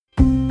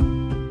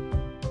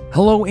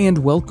Hello and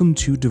welcome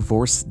to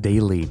Divorce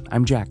Daily.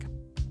 I'm Jack.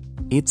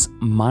 It's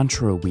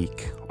Mantra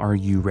Week. Are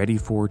you ready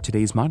for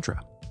today's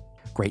mantra?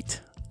 Great.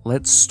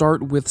 Let's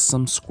start with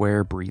some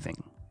square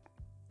breathing.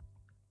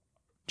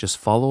 Just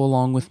follow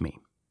along with me.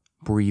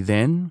 Breathe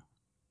in,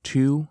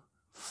 2,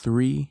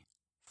 3,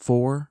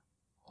 4.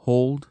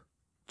 Hold,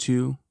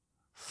 2,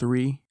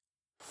 3,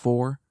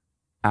 4.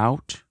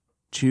 Out,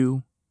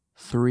 2,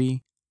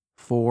 3,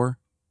 4.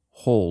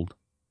 Hold,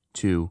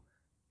 2,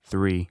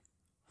 3,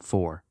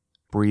 4.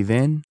 Breathe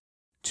in,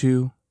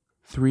 2,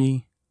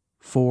 3,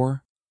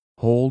 4.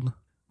 Hold,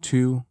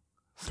 2,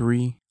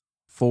 3,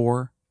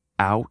 4.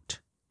 Out,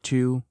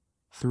 2,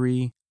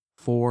 3,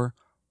 4.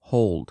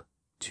 Hold,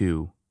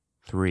 2,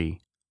 3,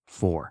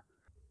 4.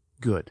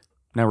 Good.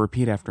 Now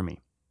repeat after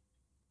me.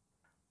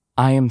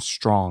 I am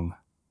strong.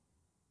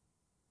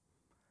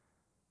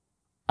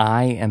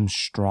 I am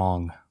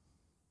strong.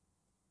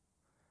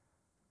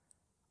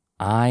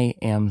 I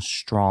am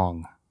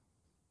strong.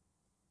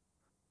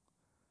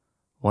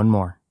 One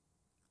more.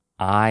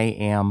 I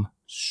am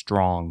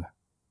strong.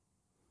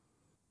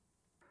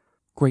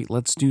 Great,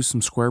 let's do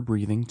some square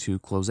breathing to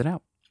close it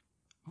out.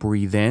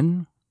 Breathe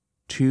in,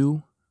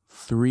 2,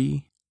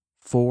 3,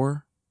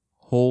 4.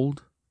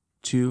 Hold,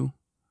 2,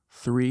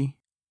 3,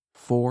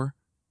 4.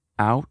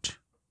 Out,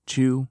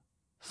 2,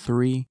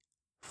 3,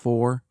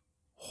 4.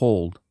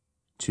 Hold,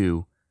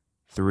 2,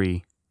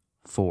 3,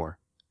 4.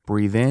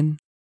 Breathe in,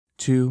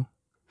 2,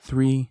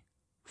 3,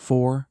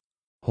 4.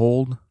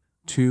 Hold,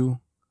 2,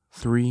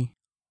 3,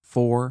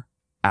 4.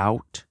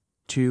 Out,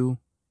 2,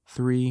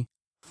 3,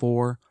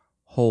 4.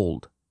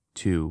 Hold,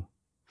 2,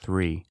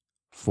 3,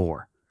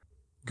 4.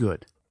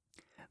 Good.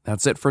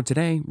 That's it for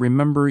today.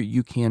 Remember,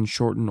 you can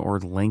shorten or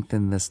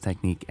lengthen this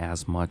technique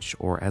as much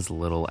or as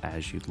little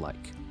as you'd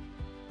like.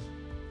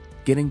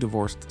 Getting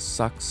divorced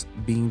sucks.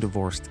 Being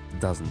divorced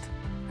doesn't.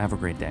 Have a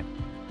great day.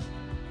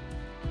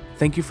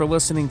 Thank you for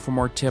listening. For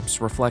more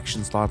tips,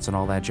 reflections, thoughts, and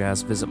all that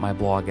jazz, visit my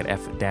blog at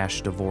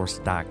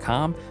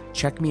f-divorce.com.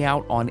 Check me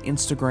out on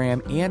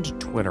Instagram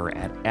and Twitter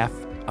at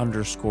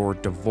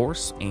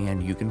f_divorce,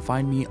 and you can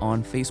find me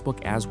on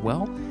Facebook as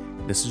well.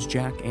 This is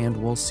Jack, and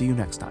we'll see you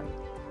next time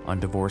on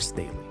Divorce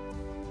Daily.